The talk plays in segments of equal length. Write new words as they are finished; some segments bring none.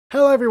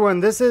Hello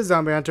everyone, this is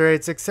Zombie Hunter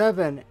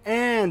 867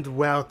 and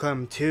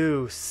welcome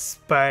to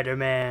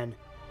Spider-Man.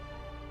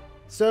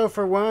 So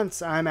for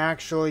once, I'm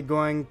actually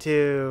going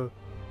to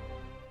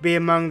be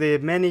among the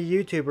many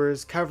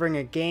YouTubers covering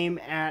a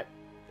game at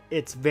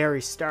its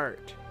very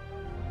start.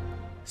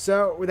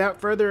 So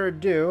without further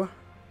ado,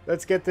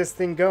 let's get this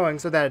thing going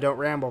so that I don't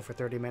ramble for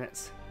 30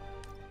 minutes.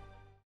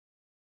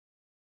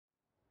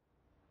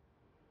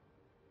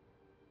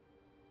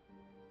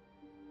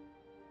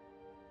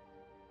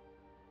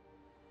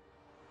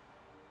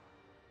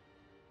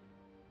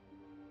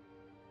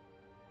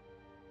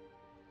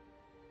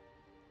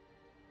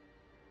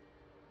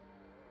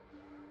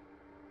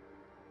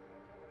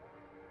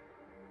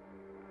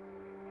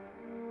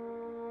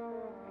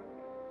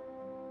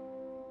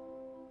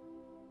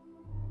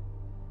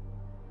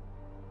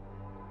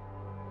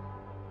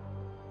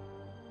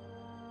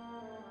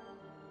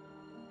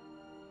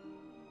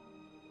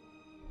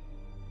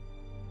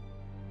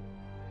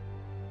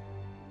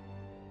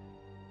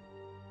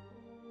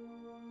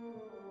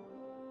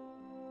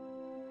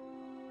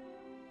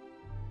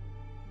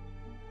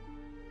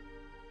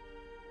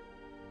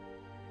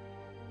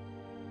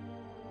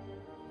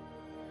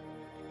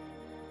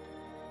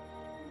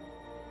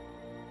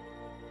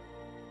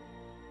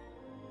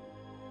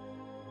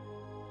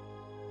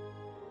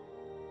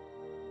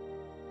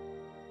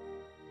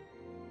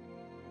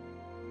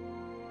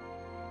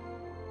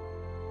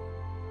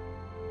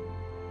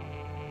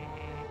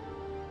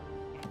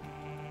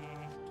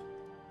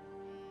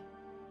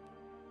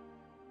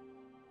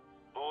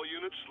 All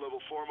units, level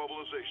 4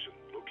 mobilization.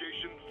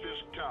 Location,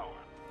 Fisk Tower.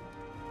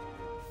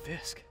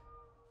 Fisk?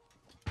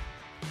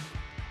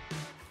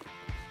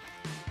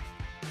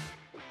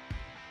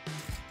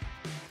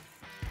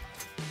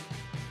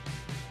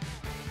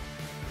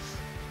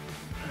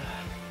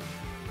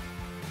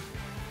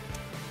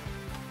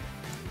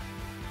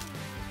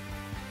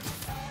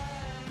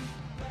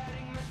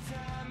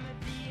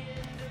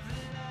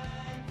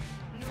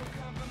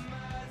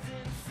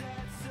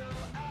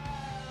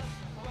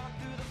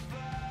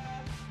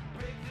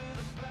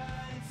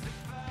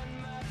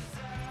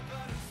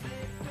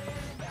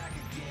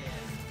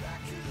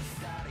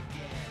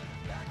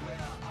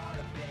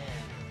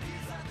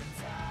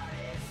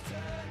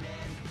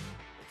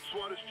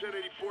 SWAT is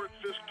 1084 at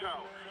Fisk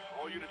Tower.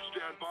 All units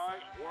stand by.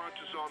 Warrant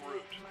is en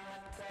route.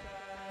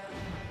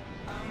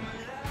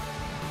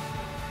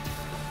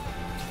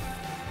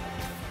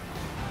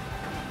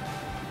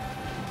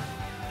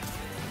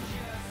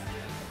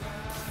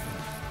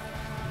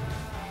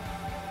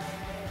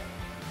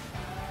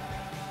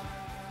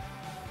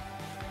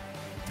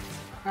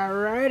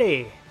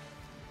 Alrighty.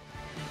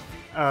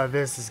 Oh,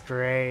 this is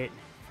great.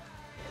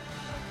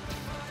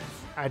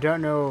 I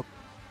don't know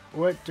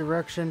what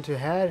direction to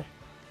head.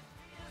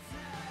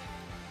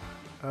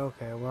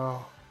 Okay,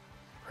 well,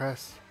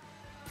 press.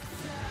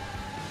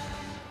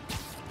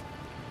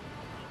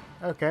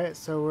 Okay,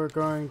 so we're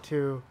going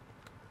to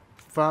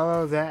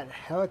follow that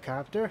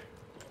helicopter.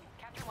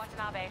 Captain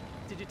Watanabe.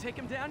 Did you take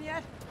him down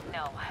yet?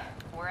 No,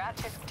 we're at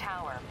Fisk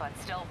Tower, but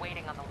still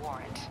waiting on the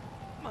warrant.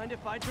 Mind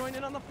if I join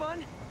in on the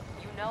fun?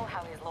 You know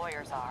how his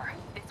lawyers are.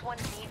 This one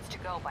needs to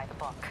go by the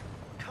book.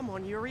 Come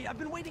on, Yuri. I've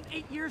been waiting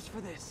 8 years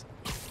for this.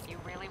 You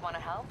really want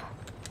to help?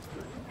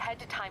 Head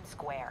to Times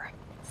Square.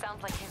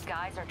 Sounds like his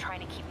guys are trying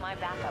to keep my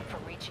backup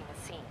from reaching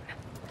the scene.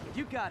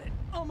 You got it.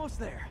 Almost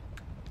there.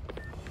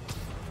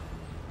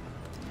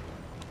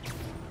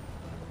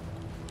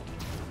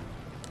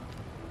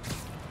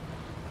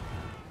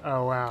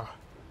 Oh wow,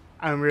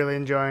 I'm really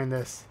enjoying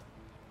this.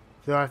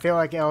 Though I feel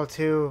like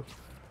L2,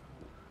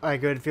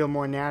 like, it would feel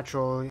more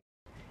natural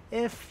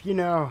if, you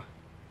know,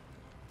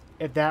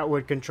 if that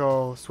would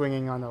control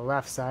swinging on the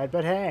left side,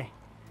 but hey.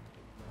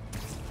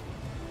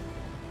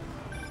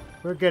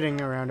 We're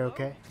getting around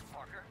okay.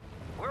 Parker,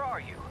 where are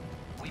you?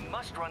 We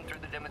must run through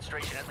the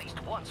demonstration at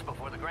least once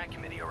before the grant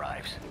committee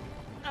arrives.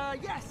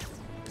 Yes.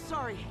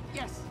 Sorry.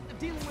 Yes.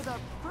 Dealing with a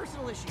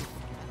personal issue.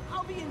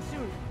 I'll be in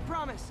soon.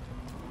 Promise.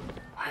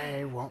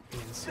 I won't be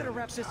in soon. Better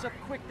wrap this up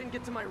quick than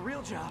get to my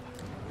real job.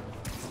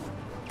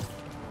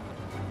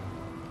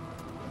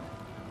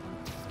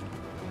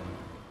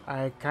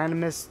 I kind of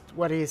missed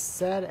what he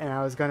said, and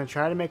I was going to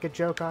try to make a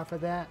joke off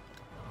of that,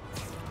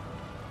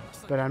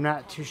 but I'm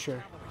not too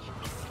sure.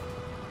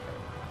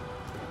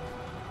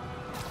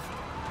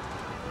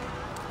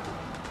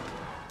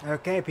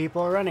 Okay,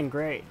 people are running.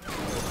 Great.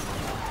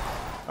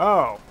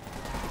 Oh.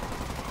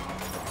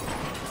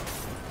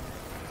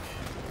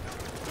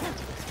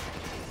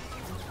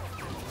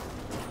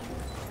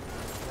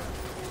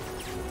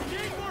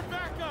 Need more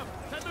backup!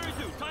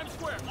 1032, Times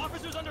Square.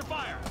 Officers under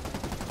fire.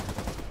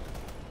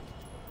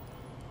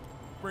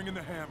 Bring in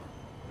the hammer.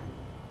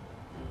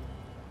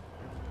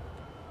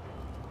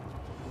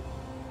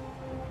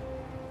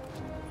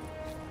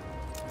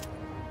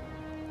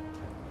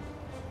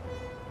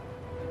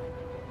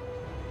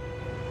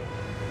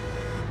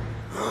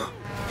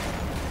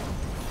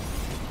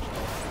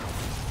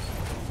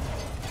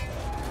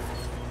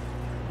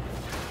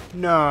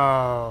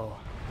 No.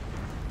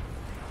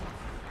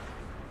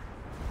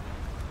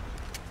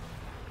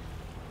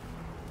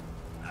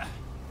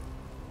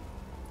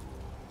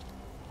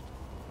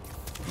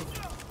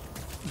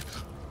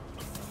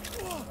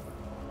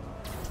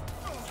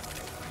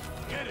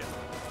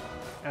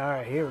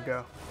 Alright, here we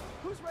go.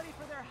 Who's ready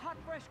for their hot,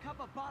 fresh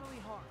cup of bodily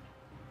harm?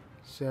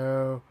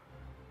 So,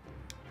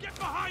 Get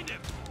behind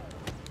him!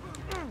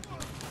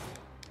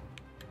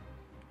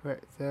 wait,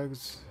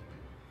 thugs,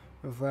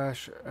 a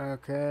flash,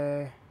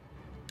 okay.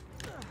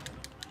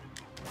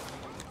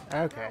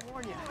 Okay. I'll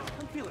warn you,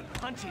 I'm feeling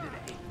punchy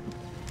today.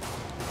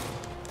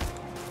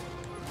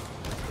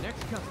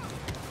 Next company.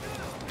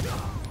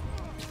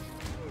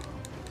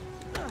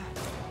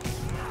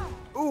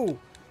 Ooh,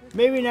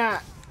 maybe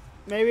not.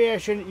 Maybe I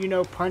shouldn't, you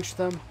know, punch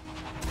them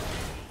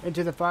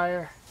into the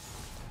fire.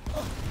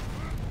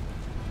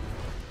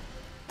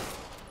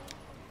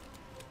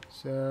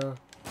 So,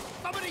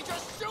 Somebody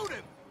just shoot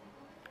him!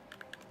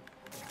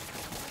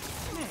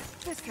 Man,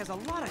 Fisk has a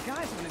lot of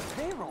guys on his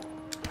payroll.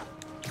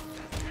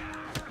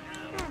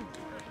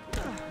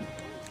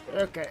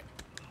 okay.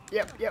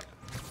 Yep, yep.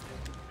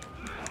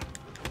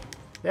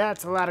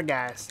 That's a lot of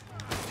guys.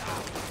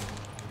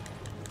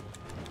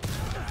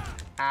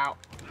 Ow.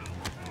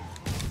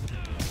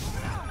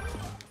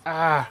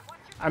 Ah,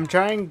 I'm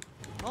trying.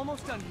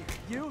 Almost done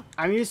here. You?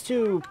 I'm used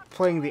to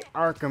playing the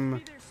Arkham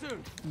Be there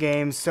soon.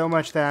 games so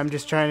much that I'm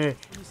just trying to.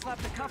 When you slap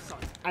the cuffs on.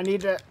 I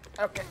need to.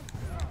 Okay.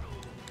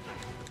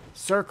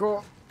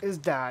 Circle is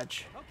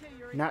dodge, Okay,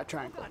 Yuri. not Hold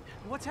triangle. on.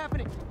 What's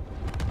happening?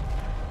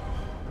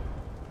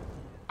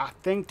 I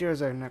think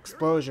there's an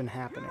explosion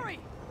happening. Yuri!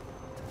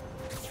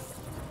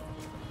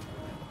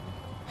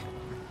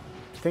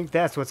 I think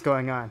that's what's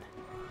going on.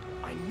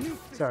 I knew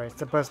Fisk Sorry, it's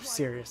supposed to be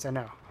serious, I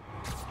know.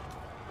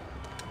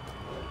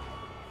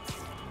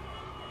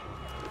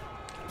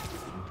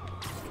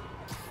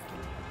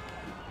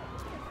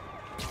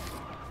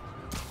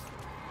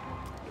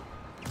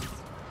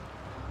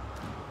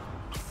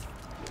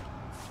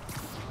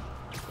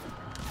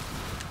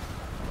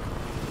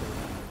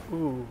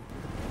 Ooh.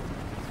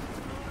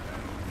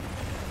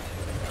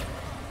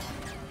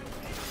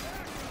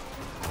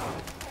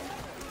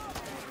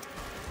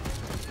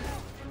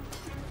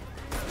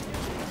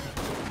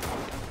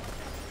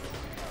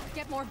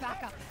 Get more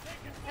backup.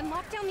 And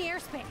lock down the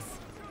airspace.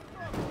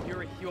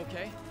 Yuri, you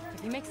okay?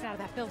 If he makes it out of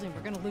that building,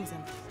 we're gonna lose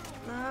him.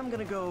 I'm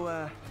gonna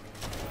go,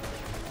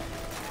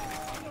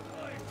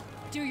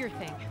 Do your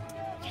thing.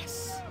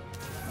 Yes!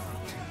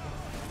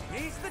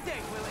 He's the day,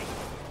 Willie!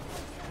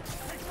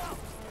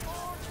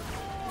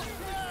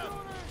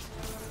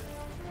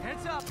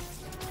 Heads up!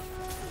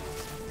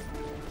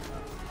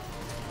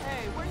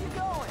 Hey, where you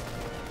going?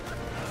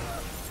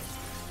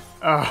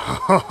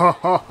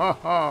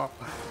 Oh.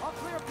 I'll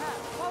clear a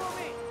path. Follow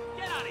me!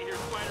 Get out of here,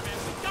 Spider-Man.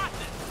 We got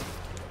this!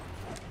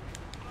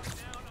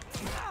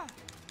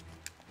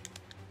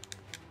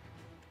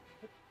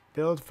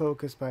 Build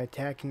focus by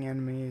attacking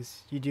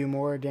enemies. You do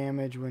more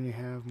damage when you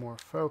have more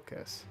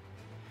focus.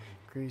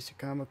 Increase your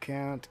combo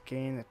count,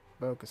 gain the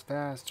focus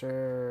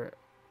faster.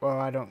 Well,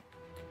 I don't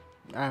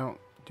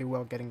do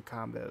well getting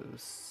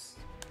combos.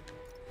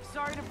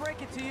 Sorry to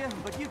break it to you,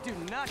 but you do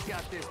not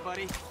got this,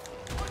 buddy.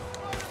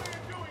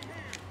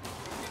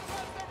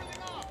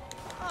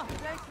 Oh,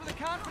 thanks for the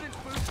confidence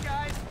boost,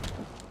 guys.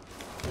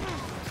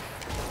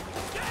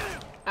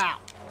 Ow.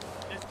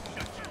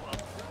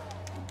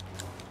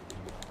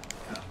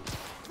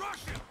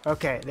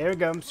 Okay, there we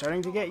go. I'm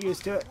starting to get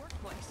used to it.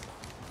 Workplace.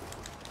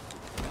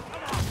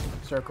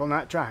 Circle,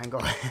 not triangle.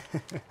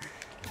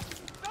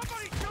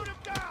 Somebody shoot him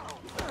down!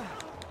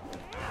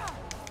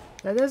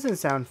 That doesn't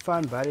sound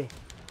fun, buddy.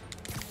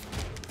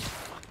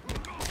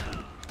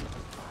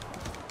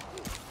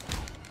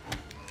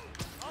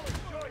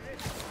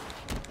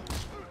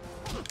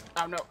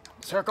 Oh no,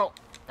 circle,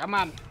 come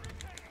on.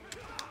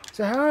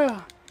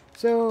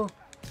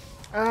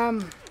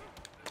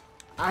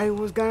 I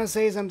was gonna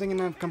say something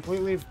and I've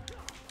completely.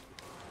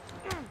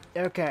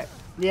 Okay,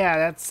 yeah,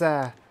 that's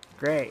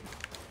great.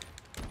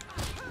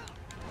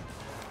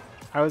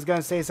 I was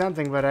gonna say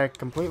something, but I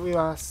completely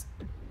lost.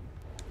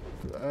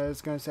 I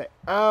was gonna say,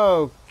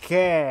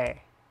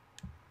 okay.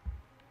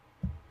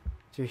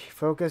 To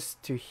focus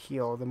to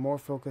heal. The more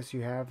focus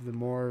you have, the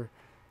more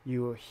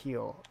you will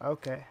heal.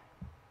 Okay.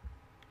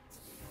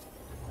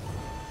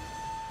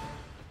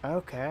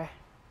 Okay.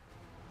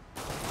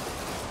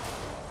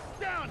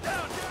 Down,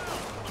 down, down!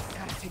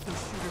 Gotta take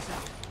those shooters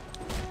out.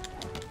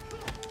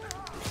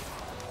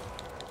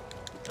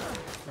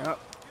 Yep.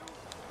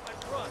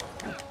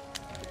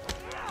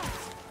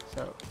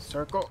 So,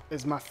 circle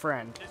is my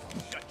friend.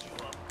 Shut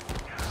you up.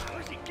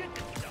 Where's he getting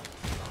this stuff?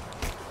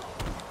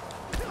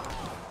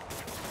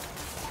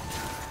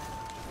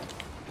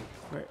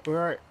 Wait, where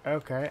are?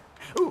 Okay.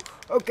 Ooh,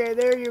 okay,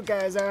 there you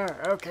guys are.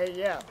 Okay,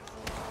 yeah.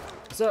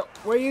 So,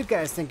 what do you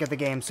guys think of the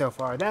game so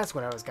far? That's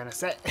what I was gonna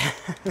say.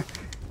 I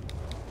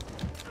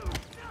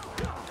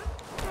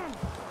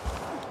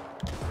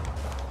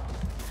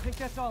think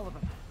that's all of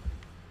them.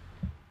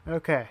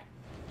 Okay.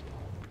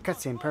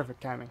 Cutscene,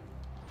 perfect timing.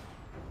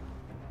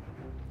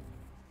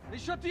 They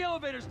shut the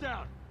elevators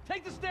down.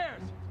 Take the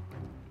stairs.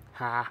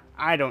 Ha,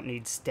 I don't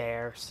need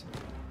stairs.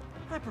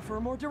 I prefer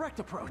a more direct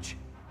approach.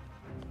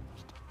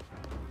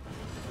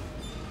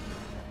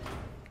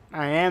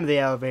 I am the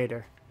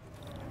elevator.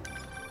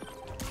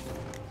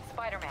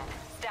 Spider-Man,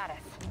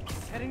 status.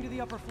 Heading to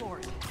the upper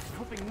floors,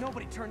 hoping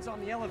nobody turns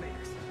on the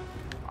elevators.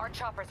 Our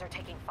choppers are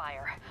taking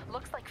fire.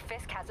 Looks like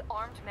Fisk has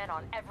armed men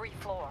on every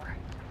floor.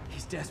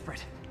 He's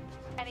desperate.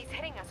 And he's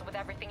hitting us with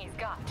everything he's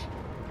got.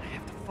 I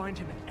have to find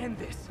him and end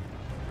this.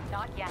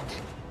 Not yet.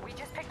 We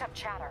just picked up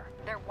chatter.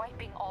 They're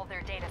wiping all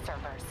their data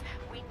servers.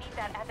 We need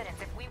that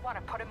evidence if we want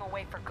to put him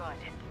away for good.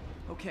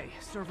 Okay,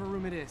 server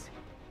room it is.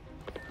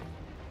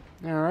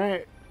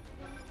 Alright.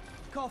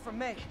 Call from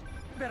May.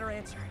 Better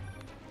answer.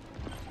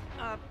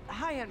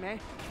 Hi, Aunt May.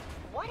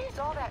 What is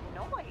all that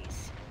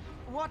noise?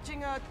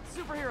 Watching a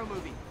superhero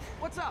movie.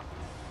 What's up?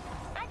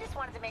 I just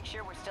wanted to make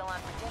sure we're still on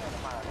for dinner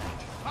tomorrow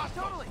night.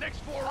 Totally. Next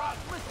 4 rounds.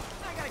 Listen,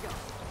 I gotta go.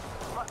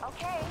 Well,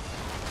 okay.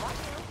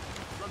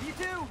 Love Love you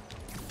too.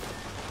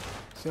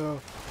 So.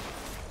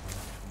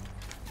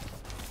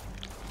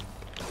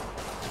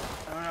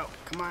 Oh no,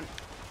 come on.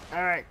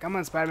 Alright, come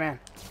on, Spider-Man.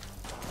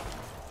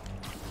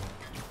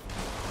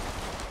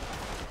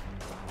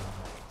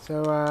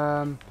 So,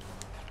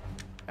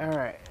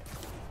 alright.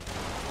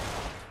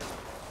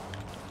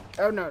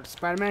 Oh no,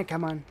 Spider-Man,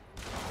 come on.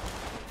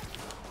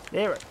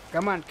 There,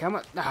 come on, come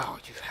on. Oh,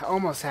 you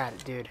almost had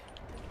it, dude.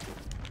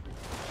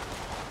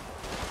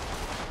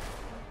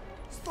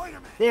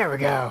 Spider-Man! There we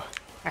go.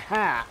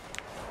 Haha.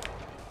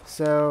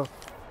 So,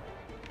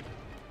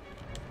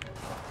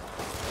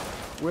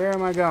 where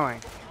am I going?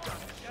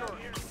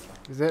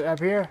 Is it up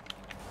here?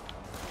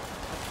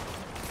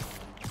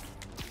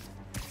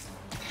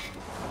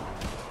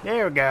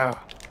 There we go.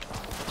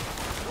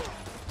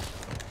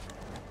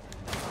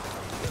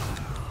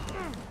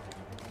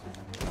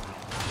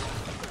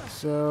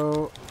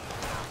 So,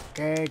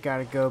 okay,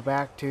 gotta go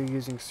back to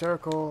using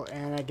circle,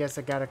 and I guess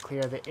I gotta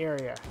clear the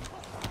area.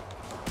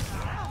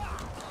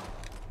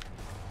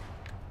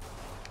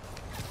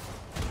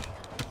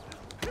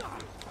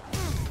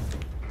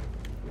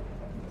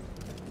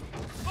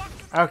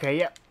 Okay,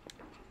 yep.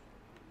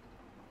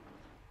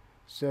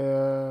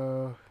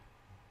 So,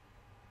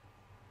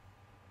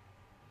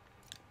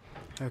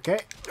 okay.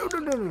 No.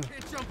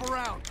 Can't jump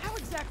around. How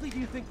exactly do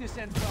you think this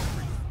ends well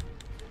for you?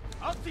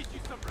 I'll teach you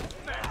some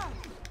respect.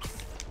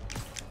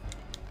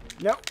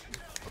 Nope.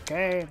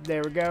 Okay,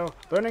 there we go.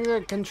 Learning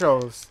the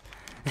controls.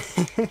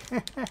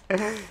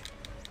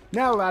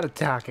 Not a lot of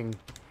talking,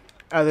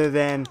 other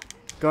than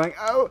going,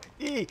 oh,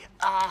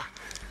 ah.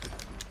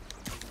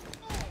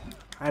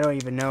 I don't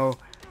even know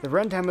the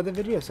runtime of the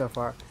video so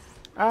far.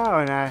 Oh,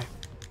 and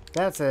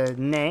that's a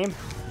name.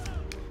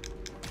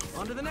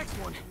 On to the next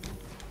one.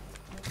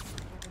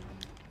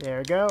 There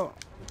we go.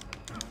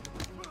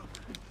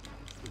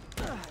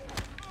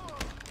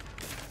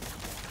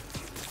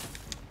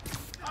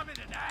 I'm in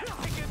an ass.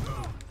 I can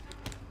move.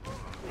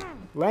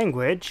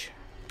 Language.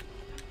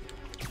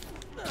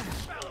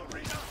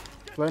 Ballerina.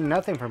 Learn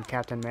nothing from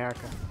Captain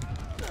America.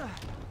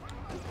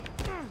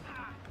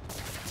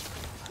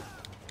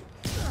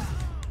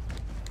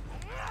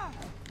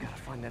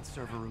 Gotta find that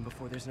server room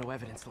before there's no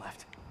evidence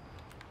left.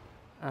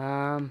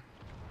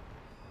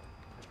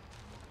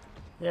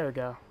 There we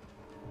go.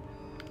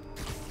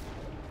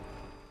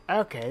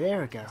 Okay,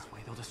 there we go. This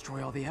way they'll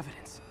destroy all the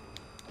evidence.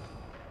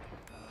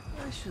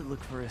 I should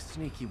look for a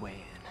sneaky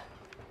way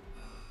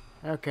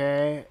in.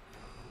 Okay.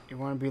 You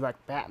want to be like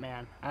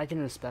Batman. I can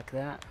respect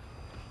that.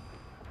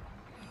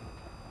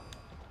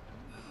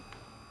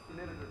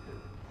 Minute or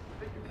two.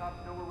 Think the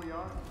cops know where we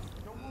are?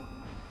 Don't move.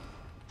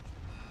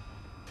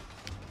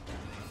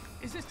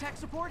 Is this tech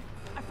support?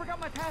 I forgot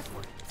my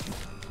password.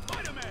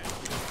 Spider-Man.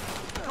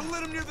 Don't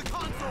let him near the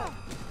console.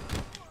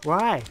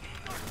 Why?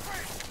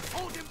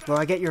 Hold him back. Will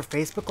I get your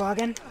Facebook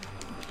login?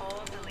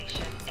 Full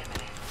deletion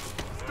imminent.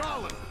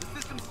 Stalin, the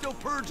system's still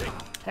purging.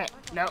 Hey,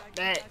 no,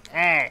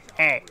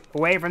 hey,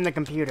 away from the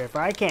computer. If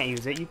I can't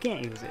use it, you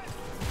can't use it.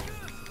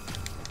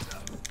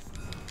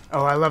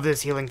 Oh, I love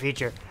this healing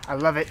feature. I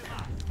love it.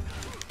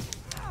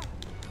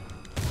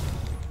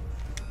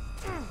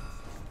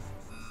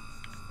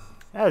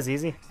 That was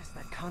easy. Access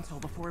that console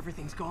before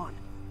everything's gone.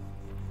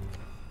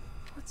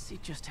 Let's see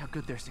just how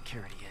good their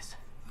security is.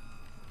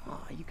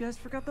 Aw, you guys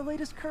forgot the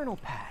latest kernel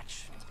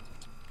patch.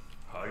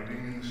 Hiding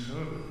in the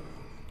server.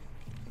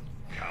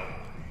 Cowardly.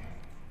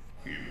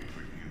 Even for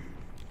you.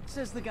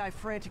 Says the guy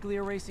frantically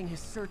erasing his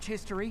search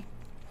history.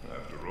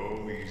 After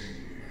all these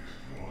years,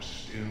 you're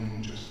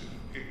still just an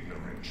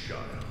ignorant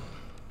child.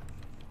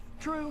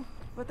 True,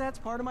 but that's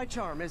part of my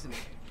charm, isn't it?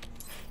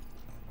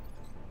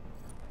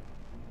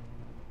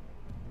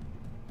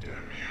 Damn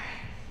you.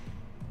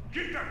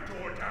 Get that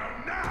door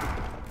down now!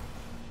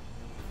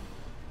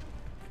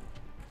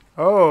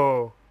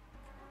 Oh.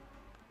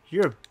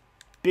 You're a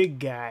big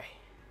guy.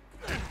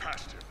 Get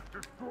past him.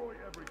 Destroy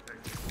everything.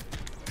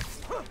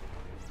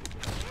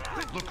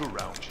 Look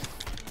around you.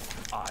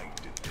 I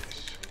did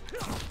this.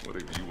 What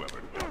have you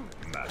ever done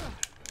that mattered?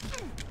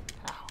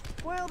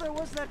 Well, there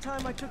was that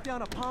time I took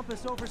down a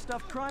pompous,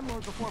 overstuffed crime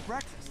lord before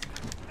breakfast.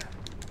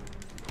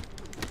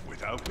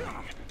 Without me,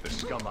 the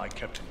scum I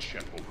kept in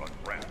check will run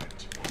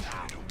rampant.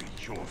 It'll be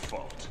your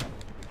fault.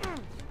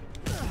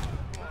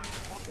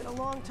 Been a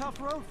long,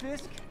 tough road,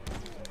 Fisk.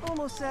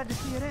 Almost sad to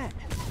see it end.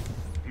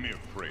 Mere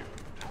prelude.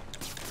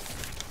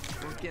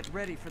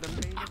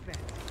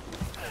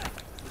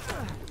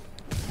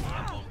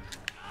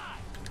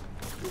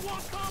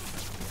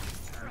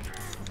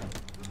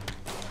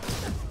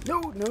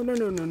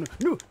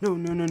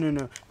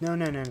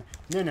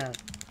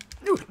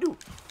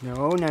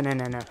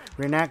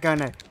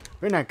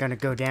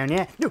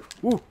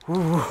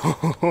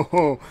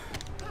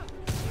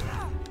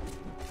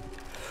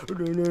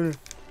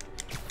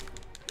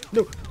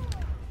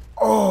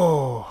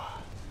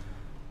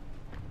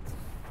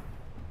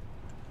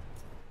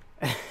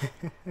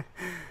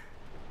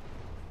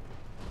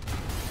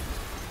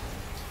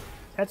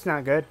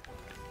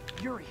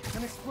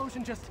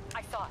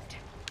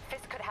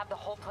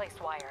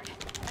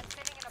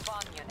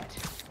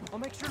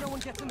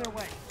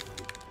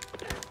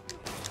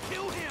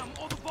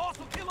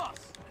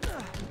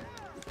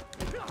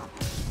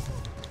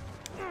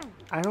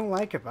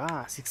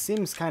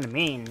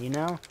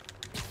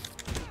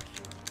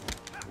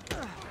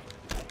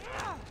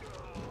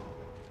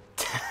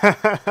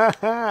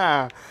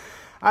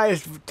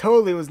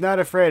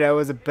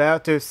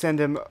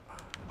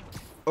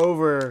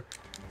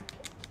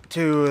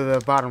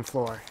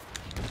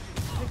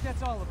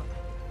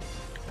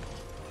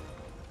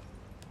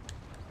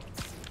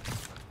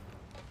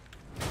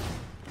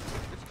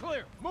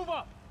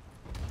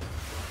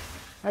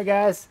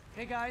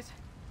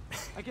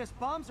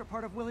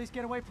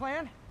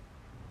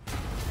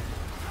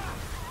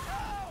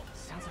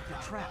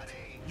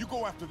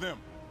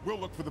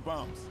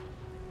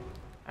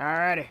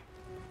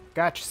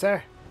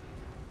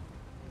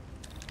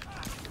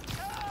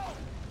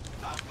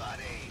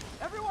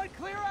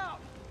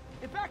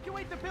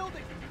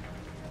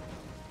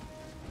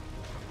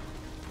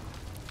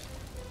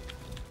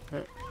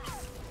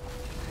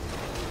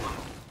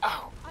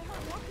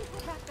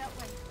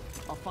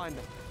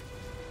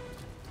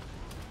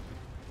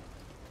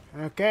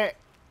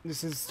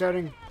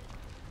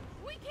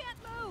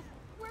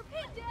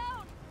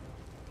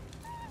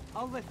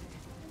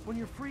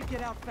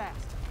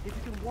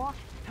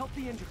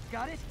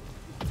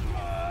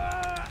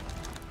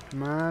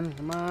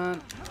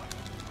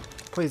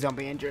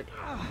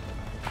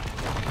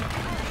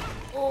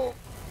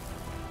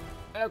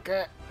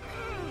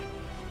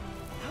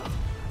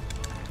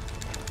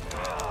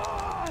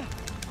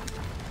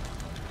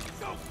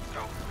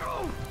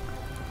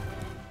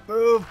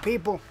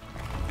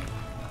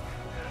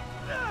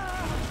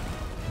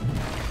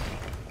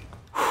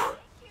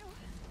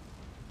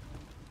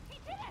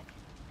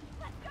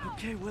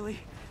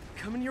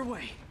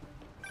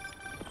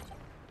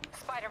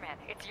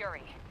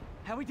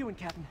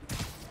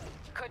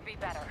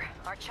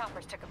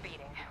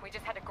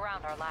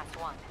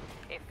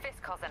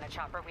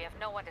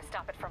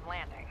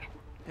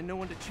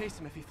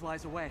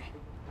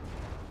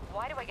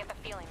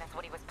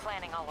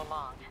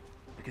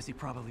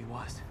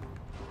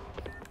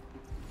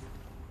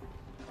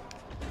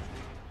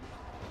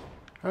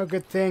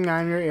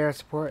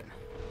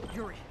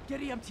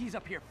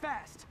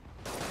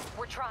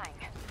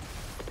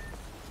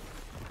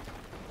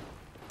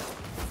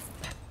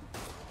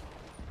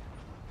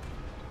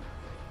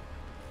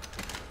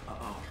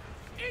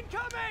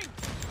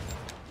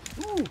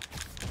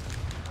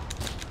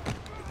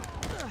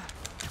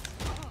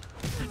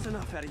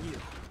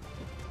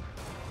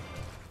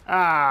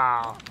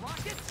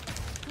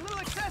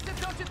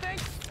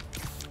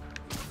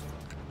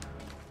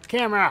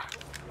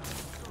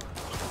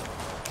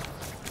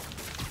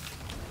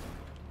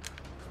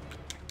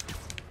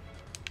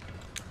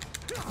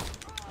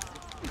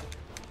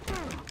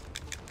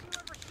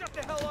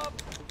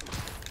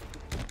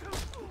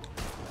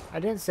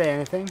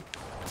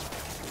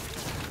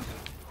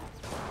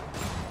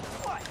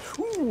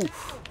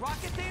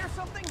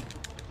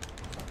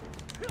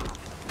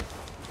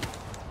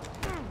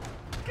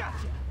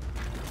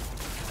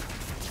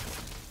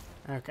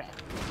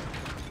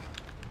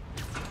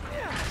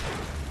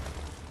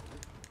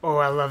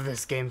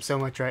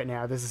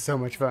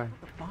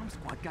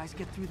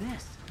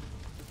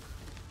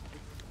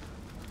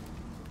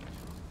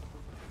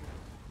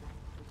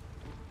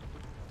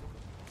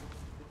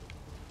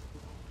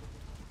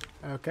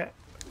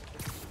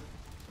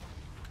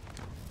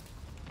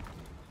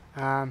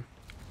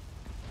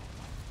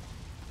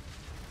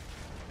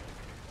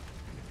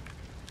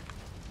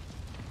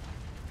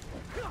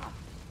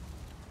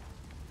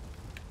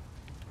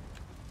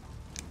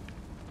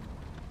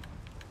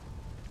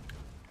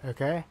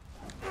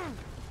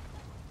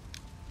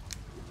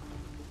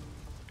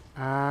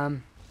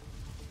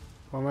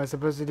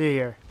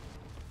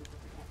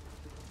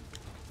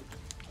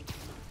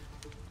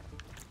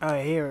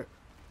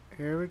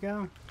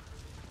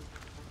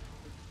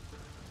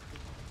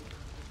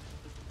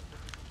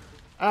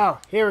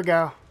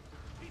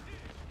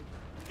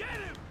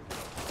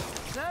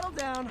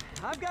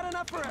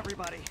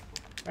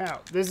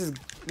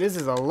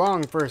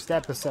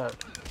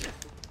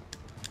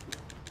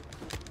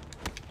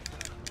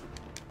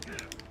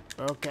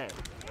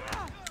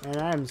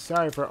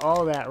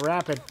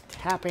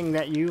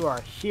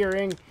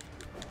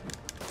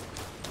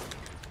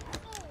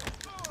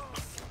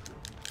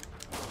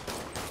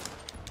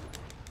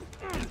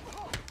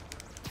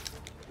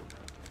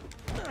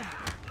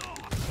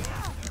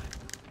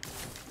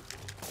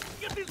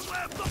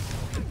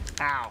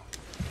 Ow.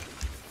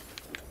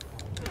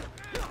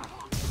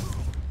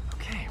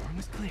 Okay, room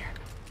is clear.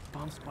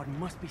 Bomb squad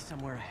must be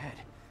somewhere ahead.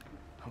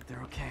 Hope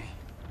they're okay.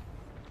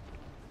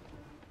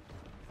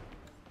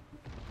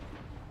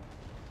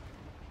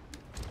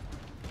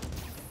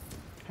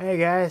 Hey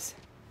guys.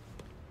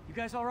 You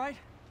guys all right?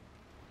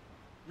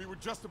 We were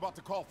just about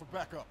to call for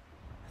backup.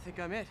 I think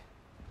I'm it.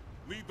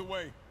 Lead the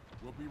way.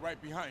 We'll be right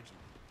behind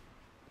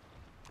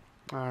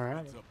you. All right.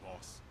 What's up,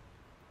 boss?